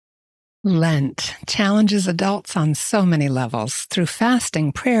Lent challenges adults on so many levels through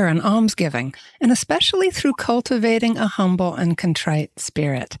fasting, prayer, and almsgiving, and especially through cultivating a humble and contrite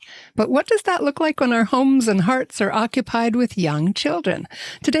spirit. But what does that look like when our homes and hearts are occupied with young children?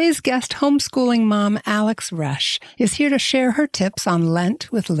 Today's guest, homeschooling mom Alex Resch, is here to share her tips on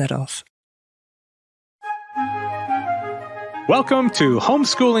Lent with littles. Welcome to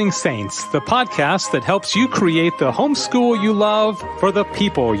Homeschooling Saints, the podcast that helps you create the homeschool you love for the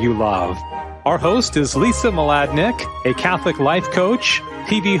people you love. Our host is Lisa Mladinich, a Catholic life coach,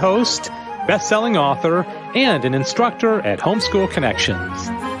 TV host, best-selling author, and an instructor at Homeschool Connections.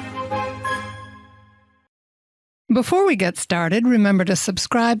 Before we get started, remember to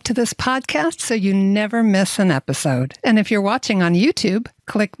subscribe to this podcast so you never miss an episode. And if you're watching on YouTube,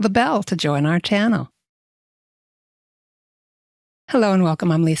 click the bell to join our channel. Hello and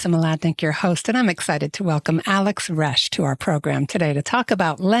welcome. I'm Lisa Mladinich, your host, and I'm excited to welcome Alex Resch to our program today to talk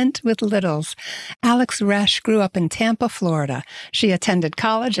about Lent with littles. Alex Resch grew up in Tampa, Florida. She attended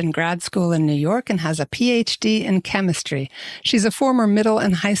college and grad school in New York and has a PhD in chemistry. She's a former middle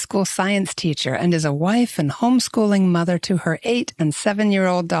and high school science teacher and is a wife and homeschooling mother to her 8- and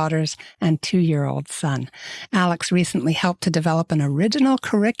 7-year-old daughters and 2-year-old son. Alex recently helped to develop an original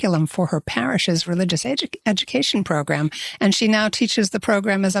curriculum for her parish's religious education program, and she now teaches the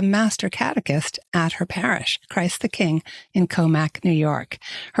program as a master catechist at her parish, Christ the King, in Comac, New York.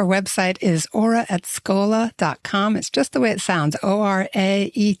 Her website is oraetschola.com. It's just the way it sounds,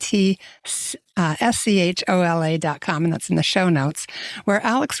 oraetschola.com, and that's in the show notes, where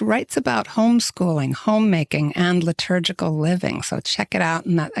Alex writes about homeschooling, homemaking, and liturgical living. So check it out,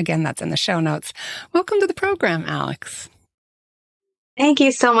 and that's in the show notes. Welcome to the program, Alex. Thank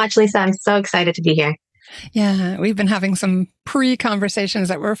you so much, Lisa. I'm so excited to be here. Yeah, we've been having some pre-conversations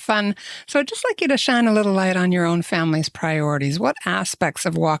that were fun. So I'd just like you to shine a little light on your own family's priorities. What aspects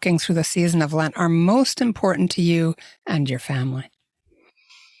of walking through the season of Lent are most important to you and your family?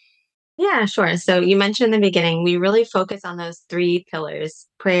 Yeah, sure. So you mentioned in the beginning, we really focus on those 3 pillars: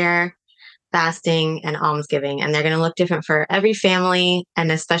 prayer, fasting, and almsgiving. And they're going to look different for every family,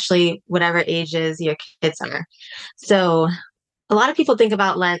 and especially whatever ages your kids are. So a lot of people think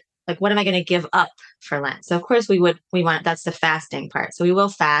about Lent, like, what am I going to give up for Lent? So of course we want, that's the fasting part. So we will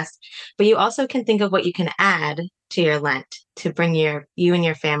fast, but you also can think of what you can add to your Lent to bring you and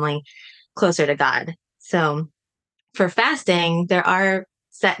your family closer to God. So for fasting, there are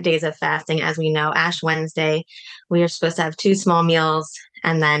set days of fasting. As we know, Ash Wednesday, we are supposed to have 2 small meals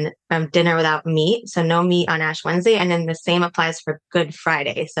and then dinner without meat. So no meat on Ash Wednesday. And then the same applies for Good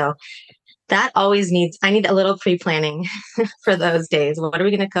Friday. So that I need a little pre-planning for those days. What are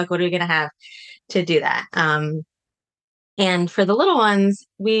we going to cook? What are we going to have to do that? And for the little ones,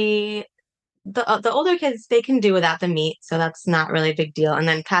 the older kids, they can do without the meat. So that's not really a big deal. And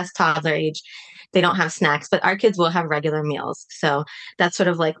then past toddler age, they don't have snacks, but our kids will have regular meals. So that's sort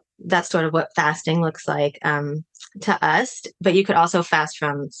of what fasting looks like to us. But you could also fast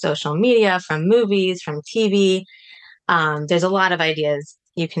from social media, from movies, from TV. There's a lot of ideas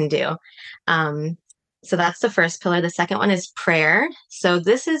you can do. So that's the first pillar. The second one is prayer. So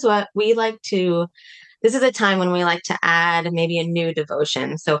this is a time when we like to add maybe a new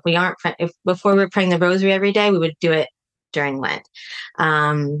devotion. So if before we were praying the rosary every day, we would do it during Lent.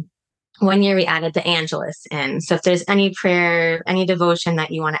 One year we added the Angelus in. So if there's any prayer, any devotion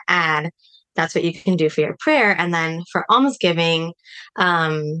that you want to add, that's what you can do for your prayer. And then for almsgiving,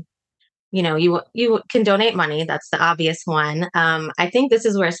 you can donate money. That's the obvious one. I think this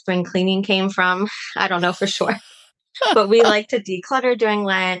is where spring cleaning came from. I don't know for sure. But we like to declutter during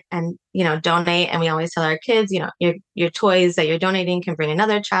Lent and, donate. And we always tell our kids, your toys that you're donating can bring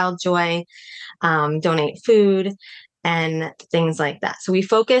another child joy. Donate food and things like that. So we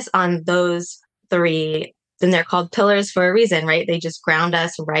focus on those 3. Then they're called pillars for a reason, right? They just ground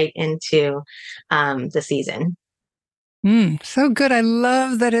us right into the season. So good. I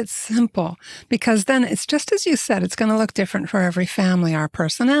love that it's simple, because then it's just as you said, it's going to look different for every family, our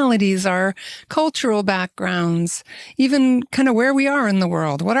personalities, our cultural backgrounds, even kind of where we are in the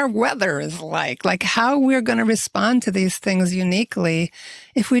world, what our weather is like how we're going to respond to these things uniquely.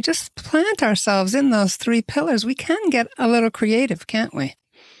 If we just plant ourselves in those 3 pillars, we can get a little creative, can't we?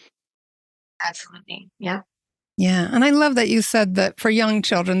 Absolutely. Yeah. Yeah. And I love that you said that for young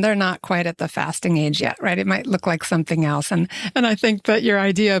children, they're not quite at the fasting age yet, right? It might look like something else. And I think that your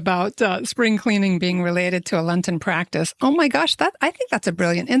idea about spring cleaning being related to a Lenten practice, oh my gosh, I think that's a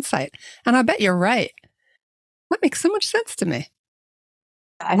brilliant insight. And I bet you're right. That makes so much sense to me.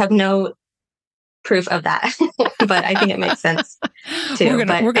 I have no proof of that, but I think it makes sense too. We're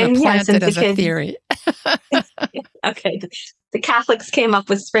gonna And yeah, plant it since the as a kids, theory. okay, the Catholics came up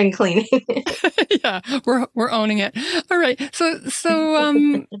with spring cleaning. Yeah, we're owning it. All right. So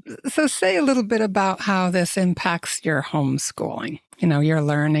say a little bit about how this impacts your homeschooling. Your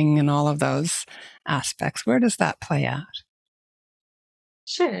learning and all of those aspects. Where does that play out?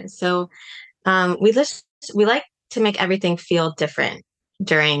 Sure. So we like to make everything feel different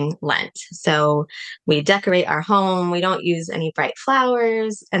during Lent. So we decorate our home. We don't use any bright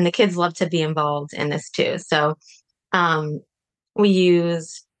flowers, and the kids love to be involved in this too. So um, we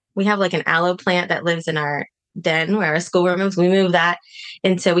use we have like an aloe plant that lives in our den where our schoolroom is. We move that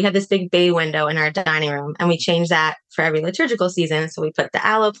into we have this big bay window in our dining room, and we change that for every liturgical season. So we put the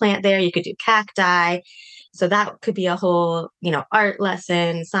aloe plant there. You could do cacti. So that could be a whole, art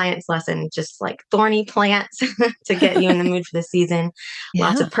lesson, science lesson, just like thorny plants to get you in the mood for the season.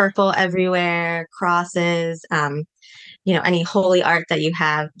 Lots Yeah. of purple everywhere, crosses, any holy art that you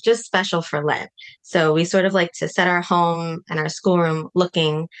have, just special for Lent. So we sort of like to set our home and our schoolroom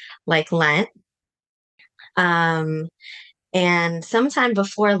looking like Lent. Um, and sometime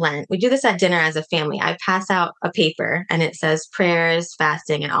before Lent, we do this at dinner as a family. I pass out a paper and it says prayers,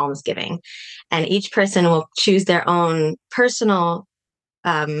 fasting, and almsgiving. And each person will choose their own personal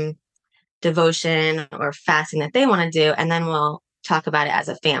um, devotion or fasting that they want to do. And then we'll talk about it as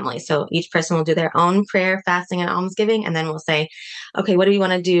a family. So each person will do their own prayer, fasting, and almsgiving. And then we'll say, okay, what do we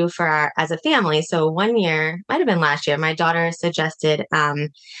want to do for as a family? So one year, might have been last year, my daughter suggested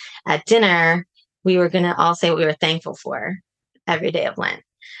at dinner, we were going to all say what we were thankful for every day of Lent.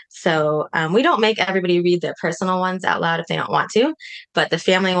 So we don't make everybody read their personal ones out loud if they don't want to, but the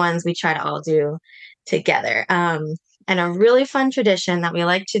family ones we try to all do together. And a really fun tradition that we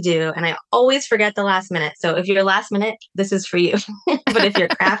like to do, and I always forget the last minute. So if you're last minute, this is for you. But if you're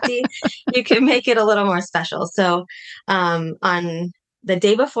crafty, you can make it a little more special. So on the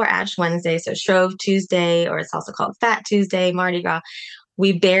day before Ash Wednesday, so Shrove Tuesday, or it's also called Fat Tuesday, Mardi Gras,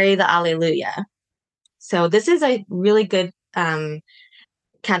 we bury the Alleluia. So this is a really good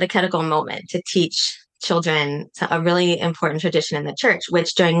catechetical moment to teach children a really important tradition in the church,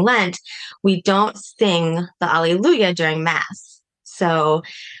 which during Lent, we don't sing the Alleluia during Mass. So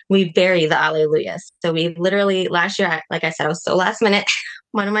we bury the Alleluia. So we literally, last year, like I said, I was so last minute.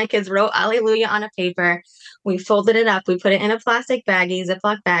 One of my kids wrote Alleluia on a paper. We folded it up. We put it in a plastic baggie,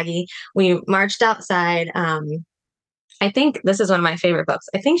 Ziploc baggie. We marched outside. I think this is one of my favorite books.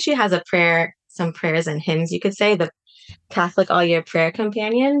 I think she has some prayers and hymns, you could say, the Catholic All Year Prayer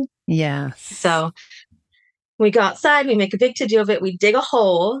Companion. Yes. So we go outside, we make a big to-do of it, we dig a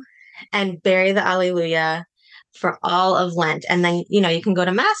hole and bury the Alleluia for all of Lent. And then, you can go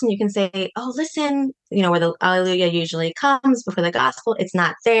to Mass and you can say, oh, listen, where the Alleluia usually comes before the gospel, it's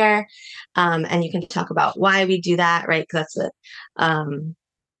not there. And you can talk about why we do that, right? Because that's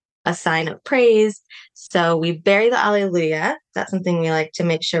a sign of praise. So we bury the Alleluia. That's something we like to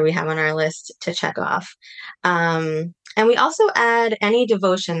make sure we have on our list to check off. And we also add any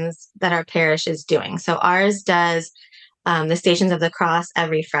devotions that our parish is doing. So ours does the Stations of the Cross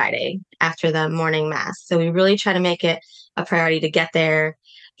every Friday after the morning Mass. So we really try to make it a priority to get there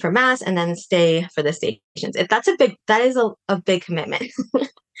for Mass and then stay for the stations. That is a big commitment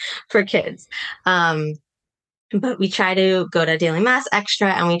for kids. But we try to go to daily Mass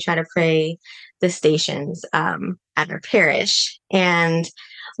extra and we try to pray the stations at our parish. And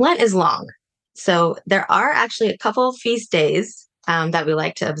Lent is long. So there are actually a couple of feast days that we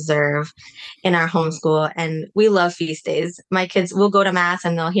like to observe in our homeschool. And we love feast days. My kids will go to Mass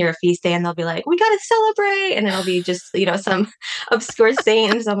and they'll hear a feast day and they'll be like, we got to celebrate. And it'll be just, some obscure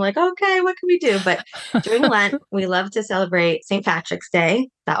saint. And so I'm like, okay, what can we do? But during Lent, we love to celebrate St. Patrick's Day.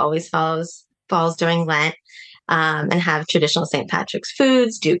 That always falls during Lent. And have traditional St. Patrick's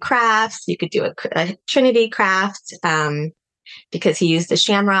foods, do crafts. You could do a Trinity craft because he used the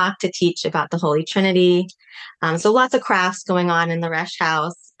shamrock to teach about the Holy Trinity. So lots of crafts going on in the Resh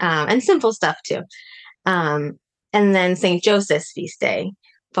house and simple stuff too. And then St. Joseph's feast day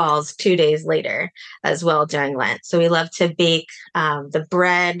falls 2 days later as well during Lent. So we love to bake the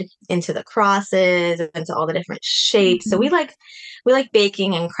bread into the crosses, into all the different shapes. So we like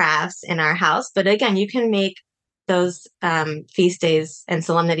baking and crafts in our house. But again, you can make those feast days and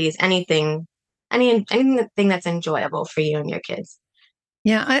solemnities anything that's enjoyable for you and your kids.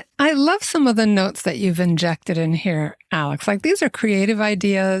 Yeah, I love some of the notes that you've injected in here, Alex. Like these are creative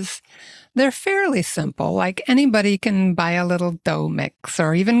ideas. They're fairly simple. Like anybody can buy a little dough mix,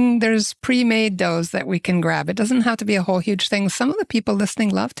 or even there's pre-made doughs that we can grab. It doesn't have to be a whole huge thing. Some of the people listening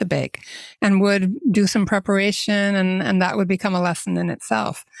love to bake and would do some preparation, and that would become a lesson in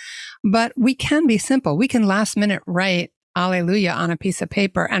itself. But we can be simple. We can last minute write Alleluia on a piece of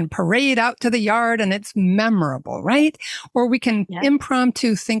paper and parade out to the yard, and it's memorable, right? Or we can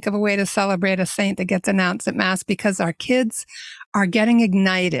impromptu think of a way to celebrate a saint that gets announced at Mass because our kids are getting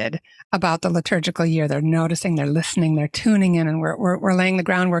ignited about the liturgical year. They're noticing, they're listening, they're tuning in, and we're laying the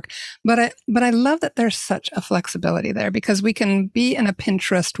groundwork. But I love that there's such a flexibility there, because we can be in a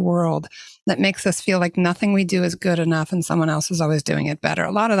Pinterest world that makes us feel like nothing we do is good enough and someone else is always doing it better.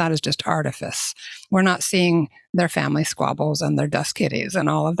 A lot of that is just artifice. We're not seeing their family squabbles and their dust kitties and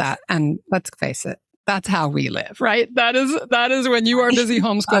all of that. And let's face it, that's how we live, right? That is when you are busy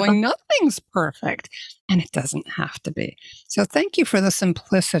homeschooling, nothing's perfect, and it doesn't have to be. So thank you for the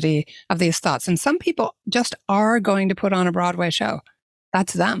simplicity of these thoughts. And some people just are going to put on a Broadway show.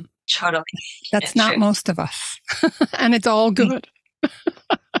 That's them. Totally. That's not most of us. And it's all good.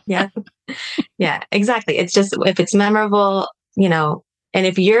 Yeah. Yeah, exactly. It's just, if it's memorable, and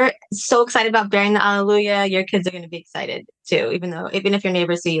if you're so excited about bearing the Alleluia, your kids are going to be excited too, even if your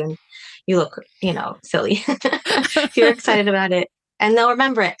neighbors see you and you look, silly. If you're excited about it, and they'll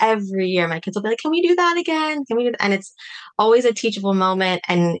remember it every year. My kids will be like, "Can we do that again? Can we do that?" And it's always a teachable moment.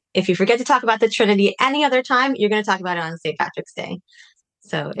 And if you forget to talk about the Trinity any other time, you're going to talk about it on St. Patrick's Day.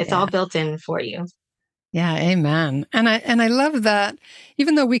 So it's all built in for you. Yeah, amen. And I love that,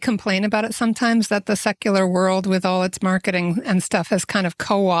 even though we complain about it sometimes, that the secular world with all its marketing and stuff has kind of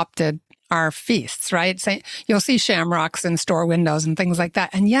co-opted our feasts, right? So you'll see shamrocks in store windows and things like that.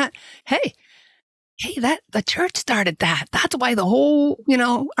 And yet, hey, that the church started that. That's why the whole,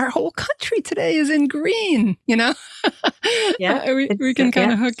 our whole country today is in green, Yeah. we can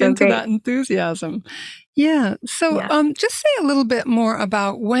kind of hook into that enthusiasm. Yeah. So just say a little bit more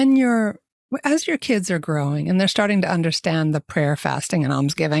about as your kids are growing and they're starting to understand the prayer, fasting, and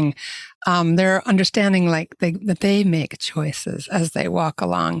almsgiving, they're understanding that they make choices as they walk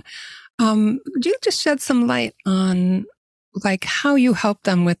along. Do you just shed some light on how you help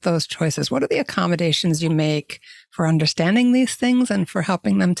them with those choices? What are the accommodations you make for understanding these things and for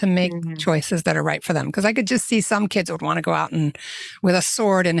helping them to make choices that are right for them? Because I could just see some kids would want to go out and with a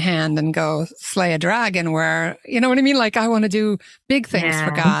sword in hand and go slay a dragon, where, you know what I mean? I want to do big things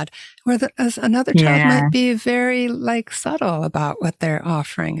for God, where as another child might be very subtle about what they're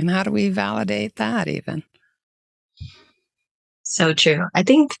offering. And how do we validate that even? So true. I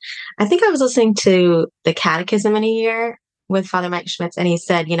think I was listening to the Catechism in a year with Father Mike Schmitz, and he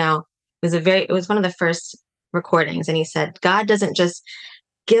said, it was one of the first recordings, and he said, God doesn't just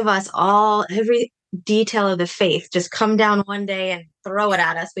give us every detail of the faith, just come down one day and throw it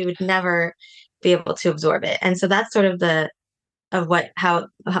at us. We would never be able to absorb it. And so that's sort of how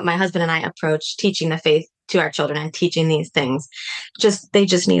my husband and I approach teaching the faith to our children and teaching these things. They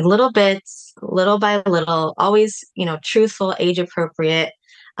just need little bits, little by little, always, truthful, age appropriate,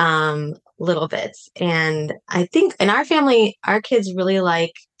 little bits. And I think in our family, our kids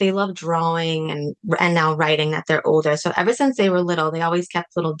really they love drawing and now writing that they're older. So ever since they were little, they always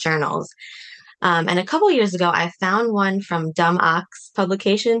kept little journals. And a couple of years ago, I found one from Dumb Ox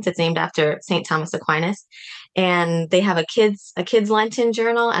Publications. It's named after St. Thomas Aquinas. And they have a kids Lenten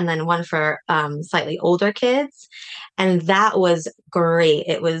journal, and then one for slightly older kids. And that was great.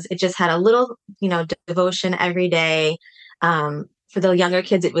 It just had a little, devotion every day. For the younger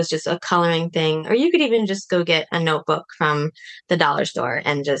kids, it was just a coloring thing, or you could even just go get a notebook from the dollar store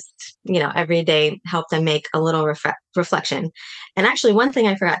and just, every day help them make a little reflection. And actually, one thing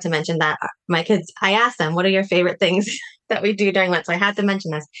I forgot to mention, that my kids, I asked them, what are your favorite things that we do during Lent? So I had to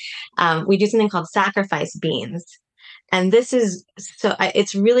mention this. We do something called sacrifice beans. And this is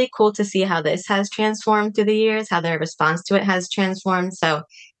it's really cool to see how this has transformed through the years, how their response to it has transformed. So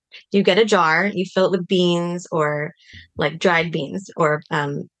you get a jar, you fill it with beans, or dried beans, or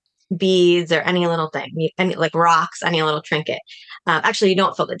beads, or any little thing, any rocks, any little trinket. Actually, you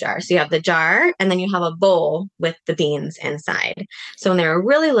don't fill the jar. So you have the jar, and then you have a bowl with the beans inside. So when they were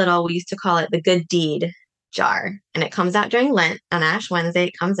really little, we used to call it the good deed jar. And it comes out during Lent. On Ash Wednesday,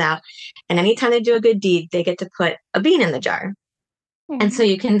 it comes out. And anytime they do a good deed, they get to put a bean in the jar. And so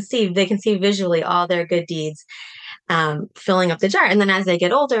they can see visually all their good deeds. filling up the jar. And then as they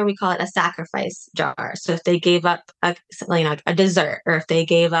get older, we call it a sacrifice jar. So if they gave up a dessert, or if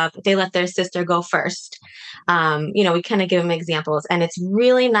they let their sister go first, we kind of give them examples, and it's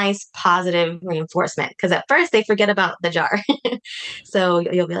really nice, positive reinforcement. Because at first they forget about the jar. So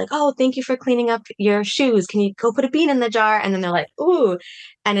you'll be like, "Oh, thank you for cleaning up your shoes. Can you go put a bean in the jar?" And then they're like, "Ooh,"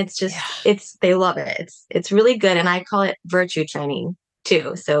 and it's just, they love it. It's really good. And I call it virtue training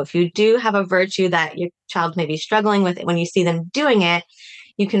too. So if you do have a virtue that your child may be struggling with, when you see them doing it,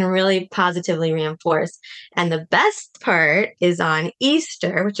 you can really positively reinforce. And the best part is on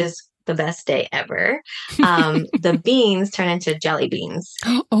Easter, which is the best day ever. The beans turn into jelly beans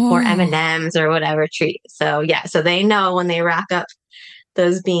or M&Ms or whatever treat. So so they know when they rack up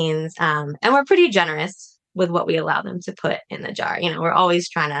those beans, and we're pretty generous with what we allow them to put in the jar. We're always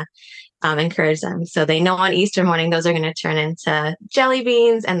trying to encourage them. So they know on Easter morning, those are going to turn into jelly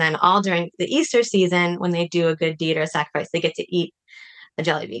beans. And then all during the Easter season, when they do a good deed or a sacrifice, they get to eat a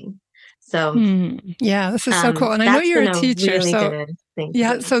jelly bean. So yeah, this is so cool. And I know you're a teacher, really so good thing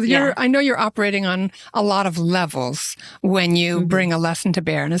yeah, do. so I know you're operating on a lot of levels when you bring a lesson to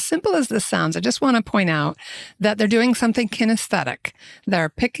bear. And as simple as this sounds, I just want to point out that they're doing something kinesthetic. They're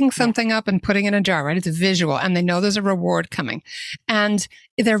picking something up and putting it in a jar, right? It's visual, and they know there's a reward coming. And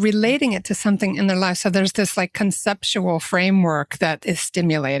they're relating it to something in their life. So there's this like conceptual framework that is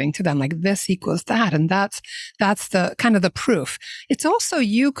stimulating to them, like this equals that. And that's the kind of the proof. It's also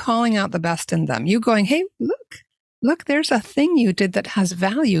you calling out the best in them. You going, hey, look, there's a thing you did that has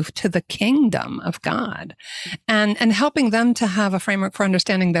value to the kingdom of God, and helping them to have a framework for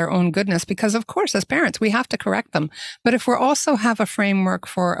understanding their own goodness. Because of course, as parents, we have to correct them. But if we also have a framework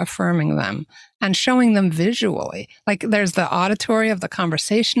for affirming them and showing them visually, like there's the auditory of the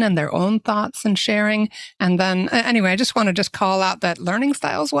conversation and their own thoughts and sharing. And then anyway, I just want to call out that learning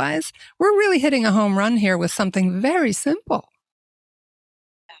styles wise, we're really hitting a home run here with something very simple.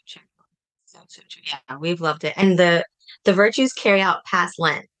 So true. Yeah, we've loved it. And the virtues carry out past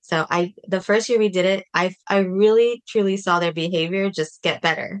Lent. So the first year we did it, I really truly saw their behavior just get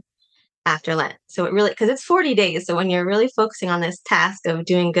better after Lent. So it really, because it's 40 days. So when you're really focusing on this task of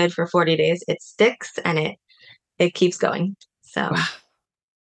doing good for 40 days, it sticks and it keeps going. So wow.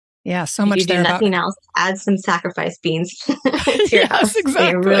 Yeah, so much you do there nothing about else, add some sacrifice beans to your house. Exactly.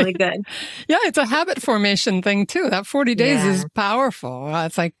 They're really good. Yeah, it's a habit formation thing too. That 40 days is powerful.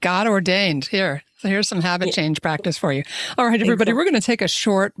 It's like God ordained. Here's some habit change practice for you. All right, everybody, we're going to take a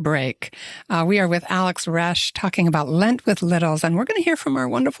short break. We are with Alex Resch talking about Lent with Littles, and we're going to hear from our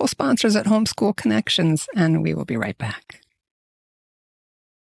wonderful sponsors at Homeschool Connections, and we will be right back.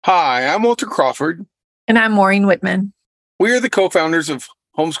 Hi, I'm Walter Crawford. And I'm Maureen Whitman. We are the co-founders of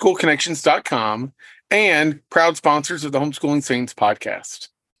homeschoolconnections.com and proud sponsors of the Homeschooling Saints podcast,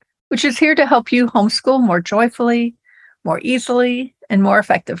 which is here to help you homeschool more joyfully, more easily, and more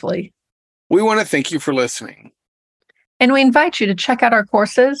effectively. We want to thank you for listening. And we invite you to check out our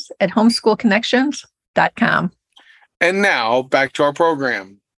courses at homeschoolconnections.com. And now, back to our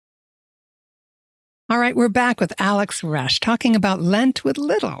program. All right, we're back with Alex Resch talking about Lent with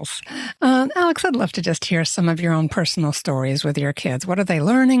Littles. Alex, I'd love to just hear some of your own personal stories with your kids. What are they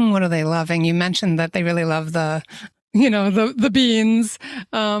learning? What are they loving? You mentioned that they really love the beans.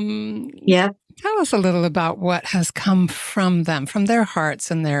 Yeah. Tell us a little about what has come from them, from their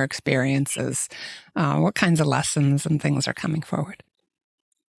hearts and their experiences. What kinds of lessons and things are coming forward?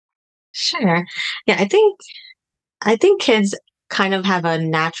 Sure. Yeah, I think kids kind of have a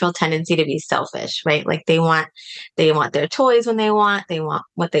natural tendency to be selfish, right? Like they want their toys when they want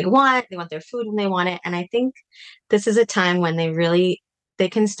what they want their food when they want it. And I think this is a time when they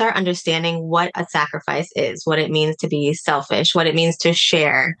can start understanding what a sacrifice is, what it means to be selfish, what it means to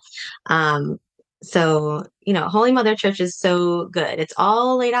share. So, Holy Mother Church is so good. It's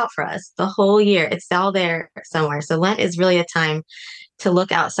all laid out for us the whole year. It's all there somewhere. So Lent is really a time to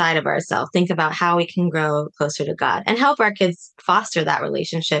look outside of ourselves, think about how we can grow closer to God and help our kids foster that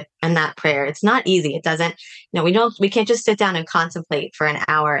relationship and that prayer. It's not easy. It doesn't, we can't just sit down and contemplate for an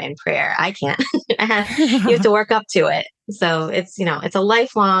hour in prayer. I can't. You have to work up to it. So it's a it's a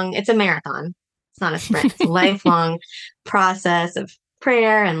marathon. It's not a sprint. It's a lifelong process of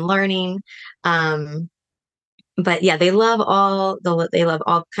prayer and learning. But yeah, they love all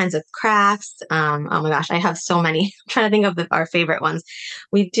kinds of crafts. Oh my gosh, I have so many. I'm trying to think of our favorite ones.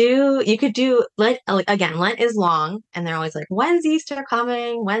 You could do Lent again. Lent is long, and they're always like, "When's Easter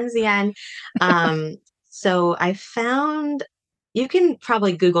coming? When's the end?" So I found you can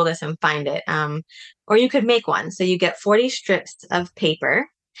probably Google this and find it, or you could make one. So you get 40 strips of paper,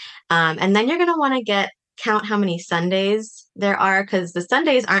 and then you're going to want to get count how many Sundays there are, because the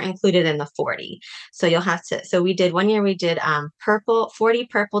Sundays aren't included in the 40. So you'll have to, so we did one year, we did 40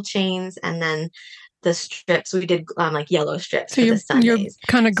 purple chains, and then the strips, we did like yellow strips So for the you're Sundays.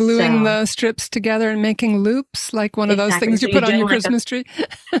 kind of gluing So the strips together and making loops, like one of those exactly. things So you you're put on doing your like Christmas tree.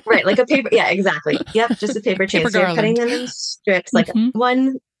 right, like a paper. Yeah, exactly. Yep, just a paper chain. Paper So you're cutting garland. them in strips, like Mhm.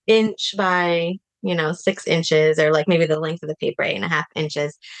 1 inch by 6 inches, or like maybe the length of the paper, 8.5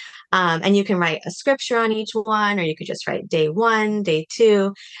 inches. And you can write a scripture on each one, or you could just write day 1, day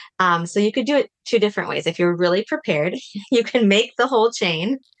 2. So you could do it 2 different ways. If you're really prepared, you can make the whole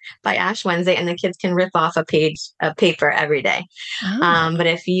chain by Ash Wednesday, and the kids can rip off a page of paper every day. Oh. But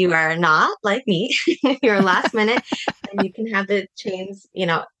if you are not like me, you're last minute, then you can have the chains,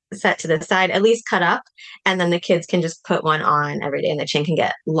 set to the side, at least cut up, and then the kids can just put one on every day, and the chain can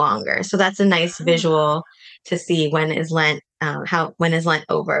get longer. So that's a nice visual to see when is Lent, when is Lent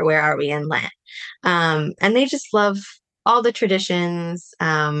over? Where are we in Lent? And they just love all the traditions.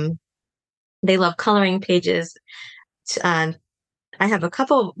 They love coloring pages. I have a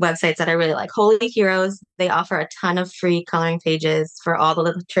couple websites that I really like. Holy Heroes, they offer a ton of free coloring pages for all the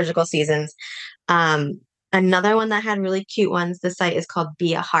liturgical seasons. Another one that had really cute ones, the site is called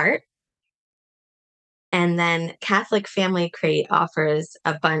Be a Heart. And then Catholic Family Crate offers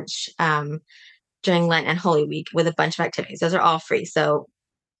a bunch during Lent and Holy Week with a bunch of activities. Those are all free. So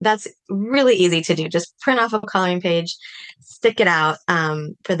that's really easy to do. Just print off a coloring page, stick it out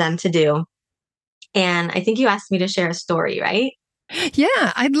for them to do. And I think you asked me to share a story, right?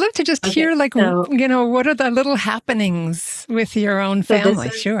 Yeah, I'd love to just Okay, hear, like, so what are the little happenings with your own so this family?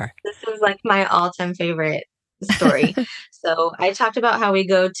 is Sure. this is like my all-time favorite story. So I talked about how we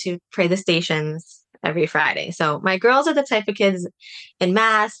go to pray the stations every Friday. So my girls are the type of kids in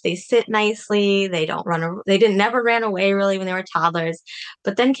mass, they sit nicely, they don't run, they didn't never ran away really when they were toddlers.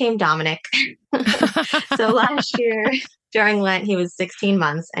 But then came Dominic. So last year during Lent, he was 16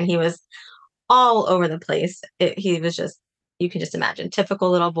 months, and he was all over the place. He was just, you can just imagine,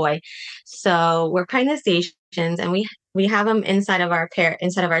 typical little boy. So we're praying the stations, and we have them inside of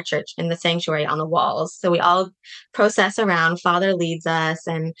inside of our church in the sanctuary on the walls. So we all process around. Father leads us,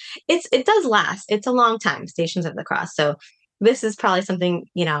 and it does last. It's a long time, Stations of the Cross. So this is probably something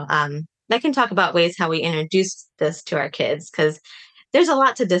I can talk about ways how we introduce this to our kids, because there's a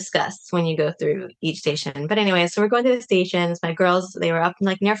lot to discuss when you go through each station. But anyway, so we're going through the stations. My girls, they were up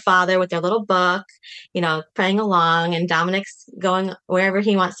like near Father with their little book, praying along, and Dominic's going wherever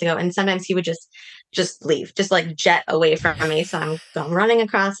he wants to go. And sometimes he would just leave, just like jet away from me. So I'm running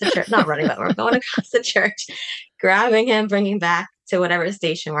across the church, not running, but we're going across the church, grabbing him, bringing back to whatever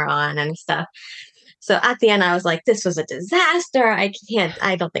station we're on and stuff. So at the end, I was like, "This was a disaster. I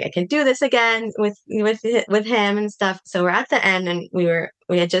don't think I can do this again with him and stuff." So we're at the end, and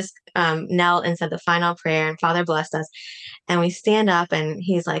we had just knelt and said the final prayer, and Father blessed us. And we stand up, and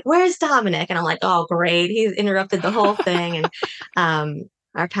he's like, "Where's Dominic?" And I'm like, "Oh, great. He's interrupted the whole thing." And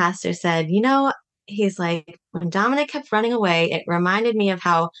our pastor said, he's like, "When Dominic kept running away, it reminded me of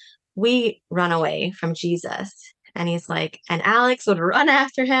how we run away from Jesus." And he's like, and Alex would run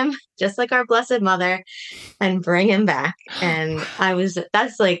after him, just like our Blessed Mother, and bring him back. And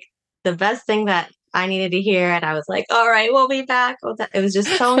that's like the best thing that I needed to hear. And I was like, all right, we'll be back. It was just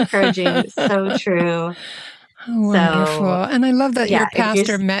so encouraging, so true. Oh, wonderful. So, And I love that yeah, your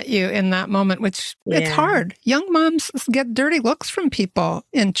pastor met you in that moment, which it's yeah, hard. Young moms get dirty looks from people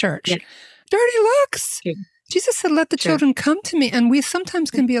in church. yeah, Dirty looks. true, Jesus said, let the true. children come to me. And we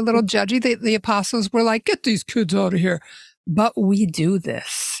sometimes can be a little judgy. The apostles were like, get these kids out of here. But we do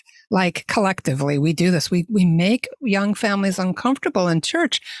this. Like collectively, we do this. We make young families uncomfortable in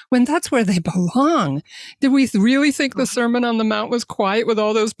church when that's where they belong. Did we really think the Sermon on the Mount was quiet with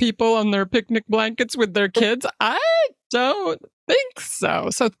all those people on their picnic blankets with their kids? I don't think so.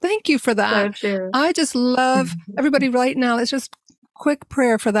 So thank you for that. So true. I just love everybody right now. Let's just quick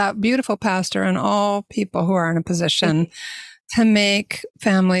prayer for that beautiful pastor and all people who are in a position to make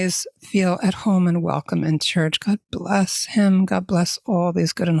families feel at home and welcome in church. God bless him. God bless all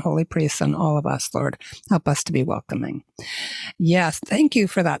these good and holy priests and all of us, Lord. Help us to be welcoming. Yes, thank you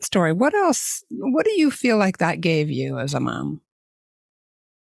for that story. What else? What do you feel like that gave you as a mom?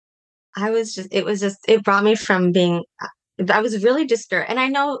 It brought me from being, I was really discouraged. And I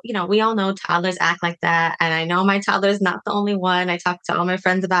know, we all know toddlers act like that. And I know my toddler is not the only one. I talked to all my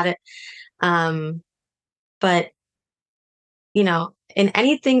friends about it. But, in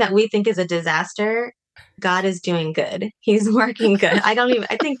anything that we think is a disaster, God is doing good. He's working good.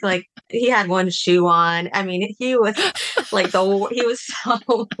 I think like he had one shoe on. I mean, he was like he was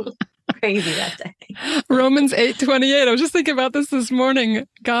so crazy that day. Romans 8:28. I was just thinking about this morning.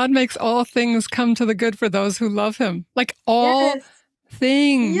 God makes all things come to the good for those who love him. Like all Yes.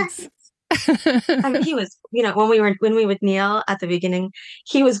 things. Yes. I mean, he was, when we would kneel at the beginning,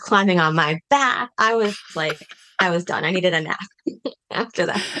 he was climbing on my back. I was done. I needed a nap after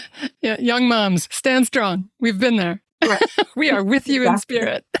that. Yeah, young moms, stand strong. We've been there. Right. We are with you in Exactly.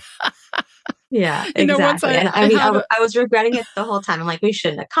 spirit. Yeah, Once exactly. And I I mean, had a, I was regretting it the whole time. I'm like, we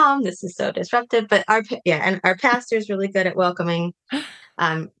shouldn't have come. This is so disruptive. But and our pastor's really good at welcoming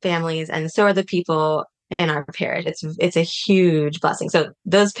families, and so are the people in our parish. It's a huge blessing. So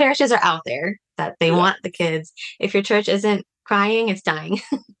those parishes are out there that they want the kids. If your church isn't crying, it's dying.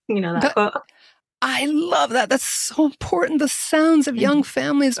 That quote. I love that. That's so important. The sounds of young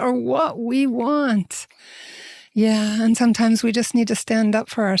families are what we want. Yeah, and sometimes we just need to stand up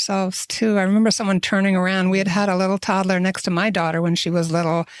for ourselves too. I remember someone turning around. We had a little toddler next to my daughter when she was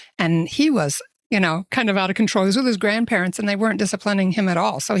little, and he was, kind of out of control. He was with his grandparents, and they weren't disciplining him at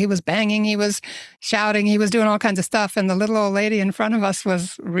all. So he was banging, he was shouting, he was doing all kinds of stuff. And the little old lady in front of us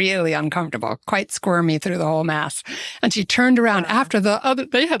was really uncomfortable, quite squirmy through the whole mass. And she turned around after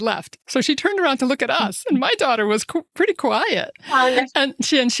they had left. So she turned around to look at us, and my daughter was pretty quiet. And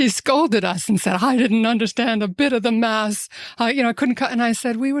she scolded us and said, I didn't understand a bit of the mass. I couldn't cut. And I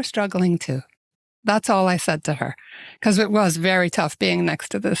said, we were struggling too. That's all I said to her, because it was very tough being next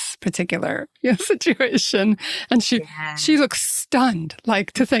to this particular situation. And she looked stunned,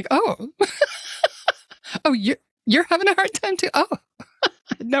 like to think, oh, oh, you're having a hard time too. Oh, I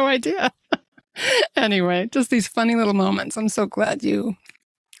had no idea. Anyway, just these funny little moments. I'm so glad you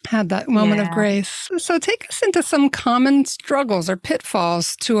had that moment of grace. So take us into some common struggles or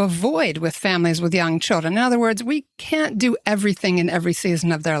pitfalls to avoid with families with young children. In other words, we can't do everything in every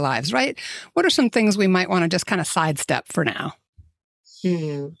season of their lives, right? What are some things we might want to just kind of sidestep for now?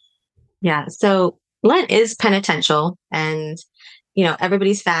 Yeah. So Lent is penitential, and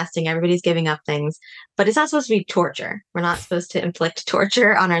everybody's fasting, everybody's giving up things, but it's not supposed to be torture. We're not supposed to inflict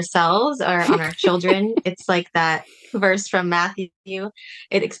torture on ourselves or on our children. It's like that verse from Matthew.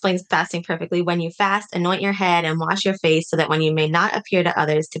 It explains fasting perfectly. When you fast, anoint your head and wash your face, so that when you may not appear to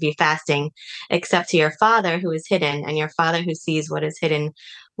others to be fasting, except to your Father who is hidden, and your Father who sees what is hidden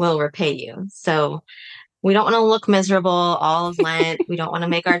will repay you. So we don't want to look miserable all of Lent. We don't want to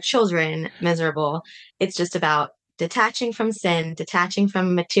make our children miserable. It's just about detaching from sin, detaching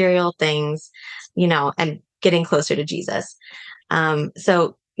from material things, and getting closer to Jesus.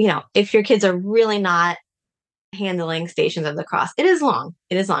 So, if your kids are really not handling Stations of the Cross, it is long.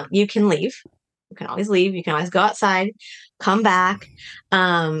 It is long. You can leave. You can always leave. You can always go outside, come back.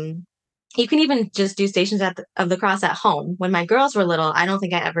 You can even just do Stations of the Cross at home. When my girls were little, I don't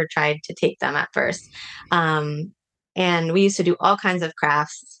think I ever tried to take them at first. And we used to do all kinds of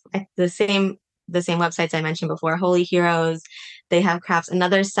crafts. The same websites I mentioned before, Holy Heroes, they have crafts.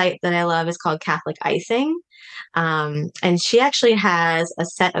 Another site that I love is called Catholic Icing. And she actually has a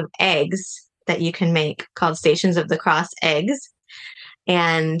set of eggs that you can make called Stations of the Cross eggs.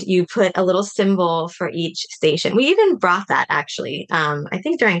 And you put a little symbol for each station. We even brought that, actually. I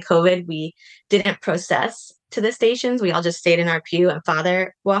think during COVID, we didn't process to the stations. We all just stayed in our pew, and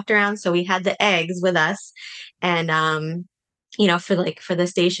Father walked around. So we had the eggs with us. And, for the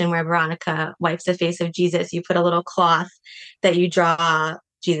station where Veronica wipes the face of Jesus, you put a little cloth that you draw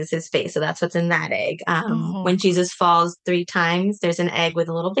Jesus's face. So that's what's in that egg. When Jesus falls 3 times, there's an egg with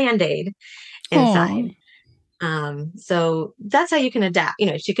a little Band-Aid inside. So that's how you can adapt.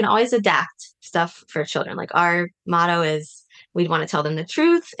 You can always adapt stuff for children. Like our motto is, we'd want to tell them the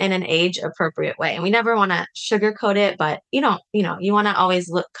truth in an age appropriate way. And we never want to sugarcoat it, but you want to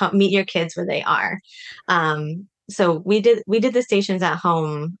always meet your kids where they are. So we did the stations at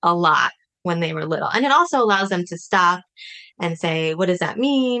home a lot when they were little. And it also allows them to stop and say, what does that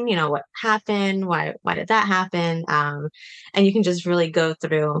mean? What happened? Why did that happen? And you can just really go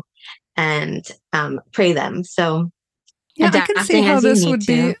through and pray them. So yeah, I can see how this would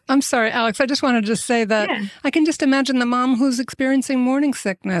be. I'm sorry, Alex. I just wanted to say that I can just imagine the mom who's experiencing morning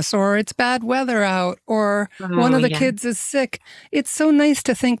sickness, or it's bad weather out, or one of the kids is sick. It's so nice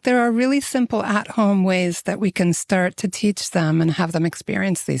to think there are really simple at-home ways that we can start to teach them and have them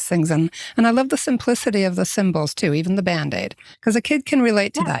experience these things. And I love the simplicity of the symbols too, even the Band-Aid, because a kid can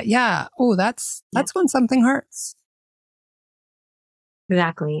relate to that. Yeah. Oh, that's when something hurts.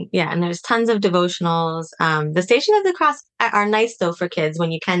 Exactly. Yeah. And there's tons of devotionals. The Station of the Cross are nice, though, for kids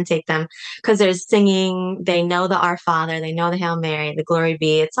when you can take them, because there's singing. They know the Our Father. They know the Hail Mary, the Glory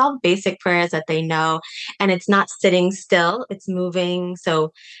Be. It's all basic prayers that they know. And it's not sitting still. It's moving.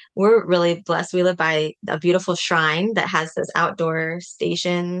 So we're really blessed. We live by a beautiful shrine that has those outdoor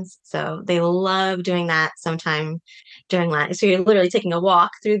stations. So they love doing that sometime during Lent. So you're literally taking a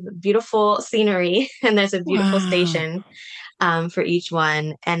walk through the beautiful scenery, and there's a beautiful Wow. station for each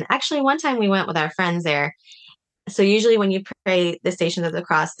one. And actually, one time we went with our friends there. So usually when you pray the Stations of the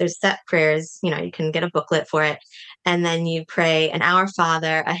Cross, there's set prayers. You can get a booklet for it. And then you pray an Our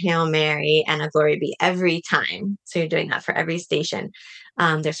Father, a Hail Mary, and a Glory Be every time. So you're doing that for every station.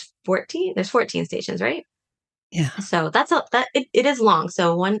 There's 14 stations, right? Yeah. So it is long.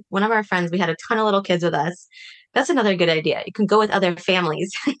 So one of our friends, we had a ton of little kids with us. That's another good idea. You can go with other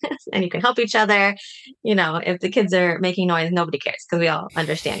families and you can help each other. If the kids are making noise, nobody cares because we all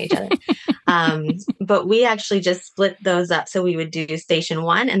understand each other. But we actually just split those up. So we would do station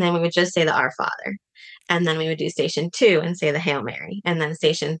 1 and then we would just say the Our Father. And then we would do station 2 and say the Hail Mary, and then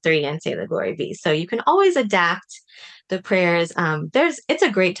station 3 and say the Glory Be. So you can always adapt the prayers. It's a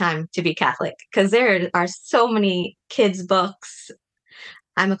great time to be Catholic because there are so many kids' books.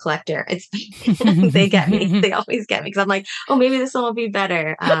 I'm a collector. They get me. They always get me because I'm like, oh, maybe this one will be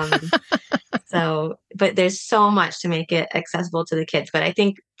better. But there's so much to make it accessible to the kids. But I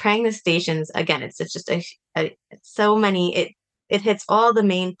think praying the stations, again, it's just so many. It hits all the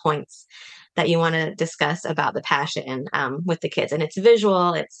main points that you want to discuss about the Passion with the kids, and it's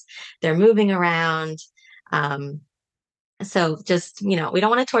visual. They're moving around. So just, we don't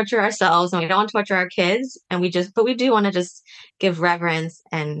want to torture ourselves and we don't want to torture our kids. But we do want to just give reverence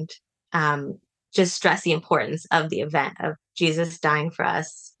and just stress the importance of the event of Jesus dying for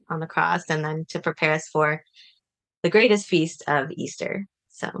us on the cross, and then to prepare us for the greatest feast of Easter.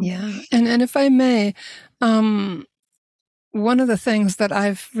 So, Yeah. And if I may, one of the things that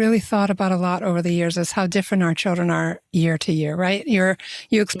I've really thought about a lot over the years is how different our children are year to year, right?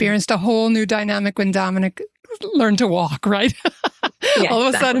 You experienced a whole new dynamic when Dominic learned to walk, right? Yeah, All of a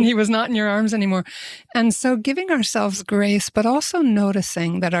exactly. sudden he was not in your arms anymore. And so giving ourselves grace, but also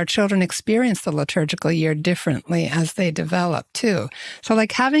noticing that our children experience the liturgical year differently as they develop too. So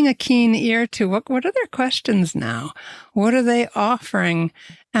like having a keen ear to what are their questions now? What are they offering?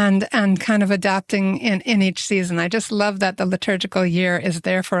 And kind of adapting in each season. I just love that the liturgical year is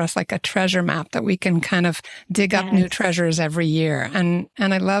there for us like a treasure map that we can kind of dig up new treasures every year. And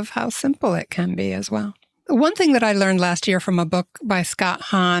I love how simple it can be as well. One thing that I learned last year from a book by Scott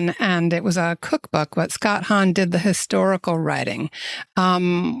Hahn, and it was a cookbook, but Scott Hahn did the historical writing,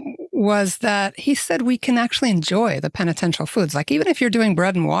 was that he said we can actually enjoy the penitential foods. Like even if you're doing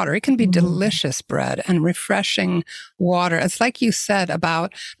bread and water, it can be delicious bread and refreshing water. It's like you said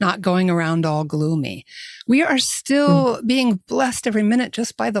about not going around all gloomy. We are still being blessed every minute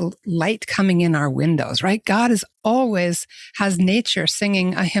just by the light coming in our windows, right? God has nature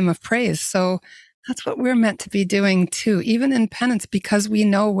singing a hymn of praise. So that's what we're meant to be doing too, even in penance, because we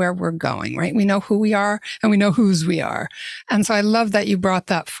know where we're going, right? We know who we are and we know whose we are. And so I love that you brought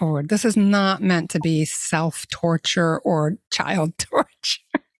that forward. This is not meant to be self-torture or child torture.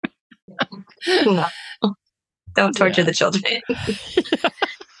 No, don't torture the children.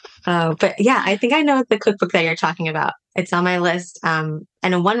 But yeah, I think I know the cookbook that you're talking about. It's on my list. And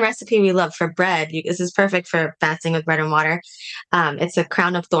one recipe we love for bread, this is perfect for fasting with bread and water. It's a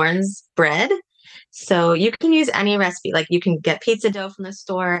crown of thorns bread. So you can use any recipe. Like you can get pizza dough from the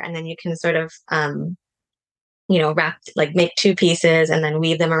store, and then you can sort of, make 2 pieces and then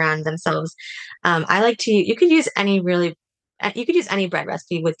weave them around themselves. You could use any bread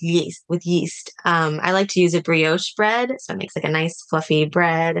recipe with yeast. I like to use a brioche bread. So it makes like a nice fluffy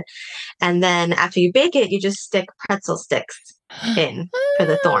bread. And then after you bake it, you just stick pretzel sticks in for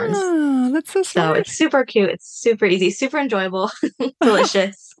the thorns. Oh, that's so smart. So it's super cute. It's super easy, super enjoyable,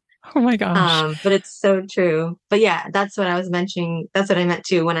 delicious. Oh my gosh. But it's so true. But yeah, that's what I was mentioning. That's what I meant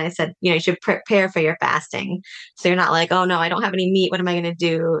too when I said, you should prepare for your fasting. So you're not like, oh no, I don't have any meat. What am I going to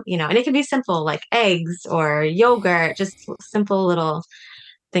do? And it can be simple like eggs or yogurt, just simple little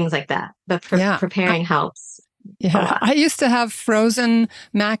things like that. But preparing helps. Yeah, I used to have frozen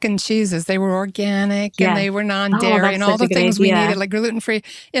mac and cheeses. They were organic and they were non-dairy and all the things we needed, like gluten-free,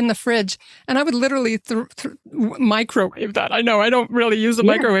 in the fridge. And I would literally microwave that. I know I don't really use a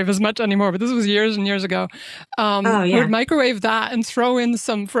microwave as much anymore, but this was years and years ago. I would microwave that and throw in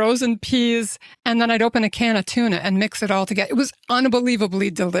some frozen peas, and then I'd open a can of tuna and mix it all together. It was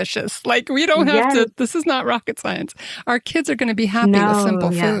unbelievably delicious. Like we don't have to. This is not rocket science. Our kids are going to be happy with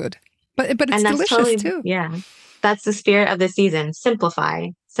simple food. But it's delicious too. Yeah. That's the spirit of the season. Simplify.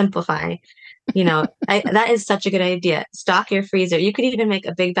 That is such a good idea. Stock your freezer. You could even make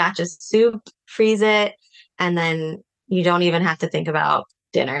a big batch of soup, freeze it, and then you don't even have to think about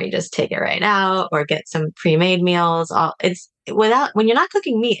dinner. You just take it right out or get some pre-made meals. when you're not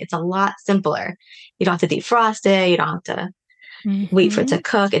cooking meat, it's a lot simpler. You don't have to defrost it. You don't have to wait for it to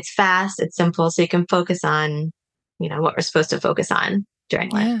cook. It's fast. It's simple. So you can focus on, what we're supposed to focus on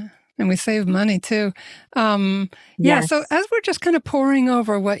during Lent. Yeah. And we save money too. Yeah. Yes. So as we're just kind of poring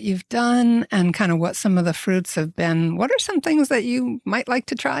over what you've done and kind of what some of the fruits have been, what are some things that you might like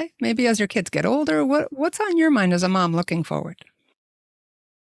to try? Maybe as your kids get older, what's on your mind as a mom looking forward?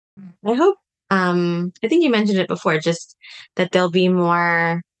 I hope, I think you mentioned it before, just that they'll be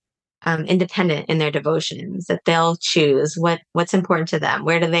more independent in their devotions, that they'll choose what's important to them.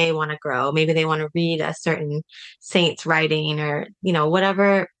 Where do they want to grow? Maybe they want to read a certain saint's writing, or,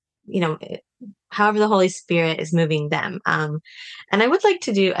 whatever, however the Holy Spirit is moving them. And I would like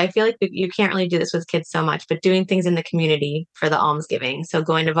to I feel like you can't really do this with kids so much, but doing things in the community for the almsgiving. So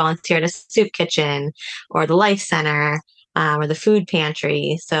going to volunteer at a soup kitchen or the Life Center, or the food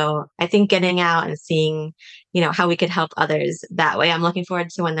pantry. So I think getting out and seeing, how we could help others that way. I'm looking forward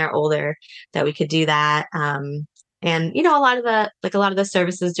to when they're older that we could do that. And a lot of the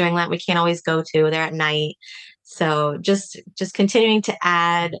services during Lent we can't always go to. They're at night. So just continuing to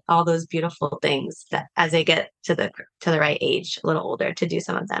add all those beautiful things that as they get to the right age, a little older, to do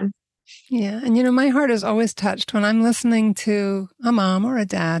some of them. Yeah. And, my heart is always touched when I'm listening to a mom or a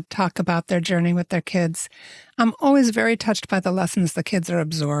dad talk about their journey with their kids. I'm always very touched by the lessons the kids are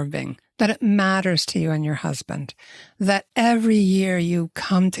absorbing, that it matters to you and your husband, that every year you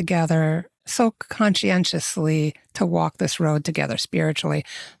come together so conscientiously to walk this road together spiritually.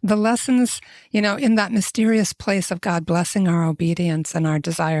 The lessons, in that mysterious place of God blessing our obedience and our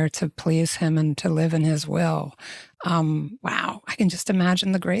desire to please Him and to live in His will. Wow, I can just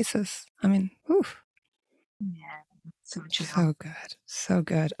imagine the graces. I mean, oof. Yeah, so true. So good. So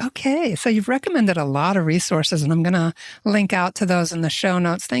good. Okay. So you've recommended a lot of resources, and I'm going to link out to those in the show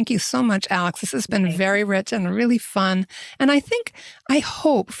notes. Thank you so much, Alex. This has been very rich and really fun. And I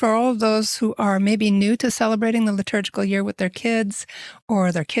hope for all of those who are maybe new to celebrating the liturgical year with their kids,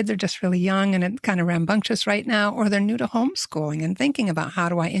 or their kids are just really young and it's kind of rambunctious right now, or they're new to homeschooling and thinking about how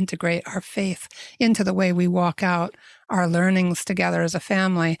do I integrate our faith into the way we walk out our learnings together as a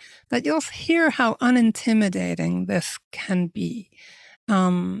family, that you'll hear how unintimidating this can be.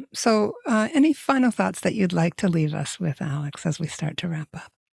 So any final thoughts that you'd like to leave us with, Alex, as we start to wrap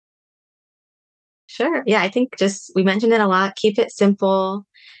up? Sure. Yeah, I think we mentioned it a lot. Keep it simple.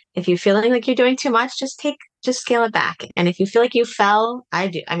 If you're feeling like you're doing too much, just scale it back. And if you feel like you fell,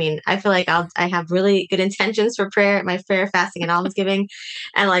 I feel like I have really good intentions for prayer, my prayer, fasting, and almsgiving.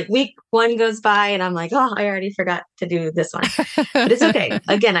 And like week 1 goes by and I'm like, oh, I already forgot to do this one. But it's okay.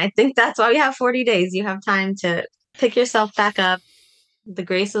 Again, I think that's why we have 40 days. You have time to pick yourself back up. The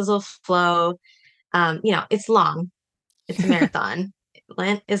graces will flow. It's long. It's a marathon.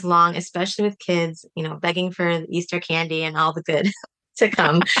 Lent is long, especially with kids, begging for Easter candy and all the good to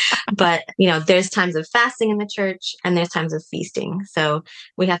come. But, there's times of fasting in the church and there's times of feasting. So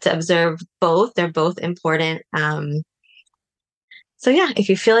we have to observe both. They're both important. So yeah, if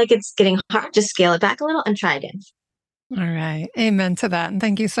you feel like it's getting hard, just scale it back a little and try again. All right. Amen to that. And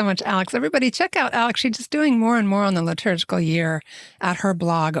thank you so much, Alex. Everybody check out Alex. She's just doing more and more on the liturgical year at her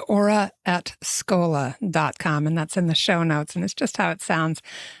blog, ora@schola.com. And that's in the show notes. And it's just how it sounds.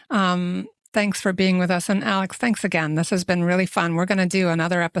 Thanks for being with us. And Alex, thanks again. This has been really fun. We're going to do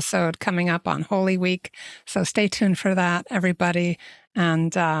another episode coming up on Holy Week. So stay tuned for that, everybody.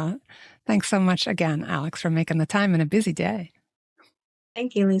 And thanks so much again, Alex, for making the time in a busy day.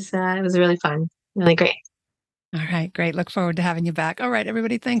 Thank you, Lisa. It was really fun. Really great. All right, great. Look forward to having you back. All right,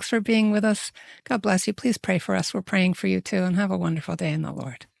 everybody, thanks for being with us. God bless you. Please pray for us. We're praying for you too, and have a wonderful day in the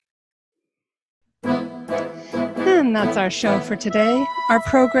Lord. And that's our show for today. Our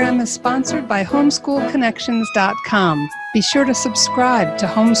program is sponsored by homeschoolconnections.com. Be sure to subscribe to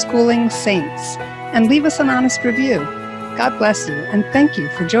Homeschooling Saints and leave us an honest review. God bless you, and thank you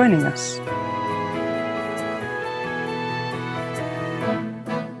for joining us.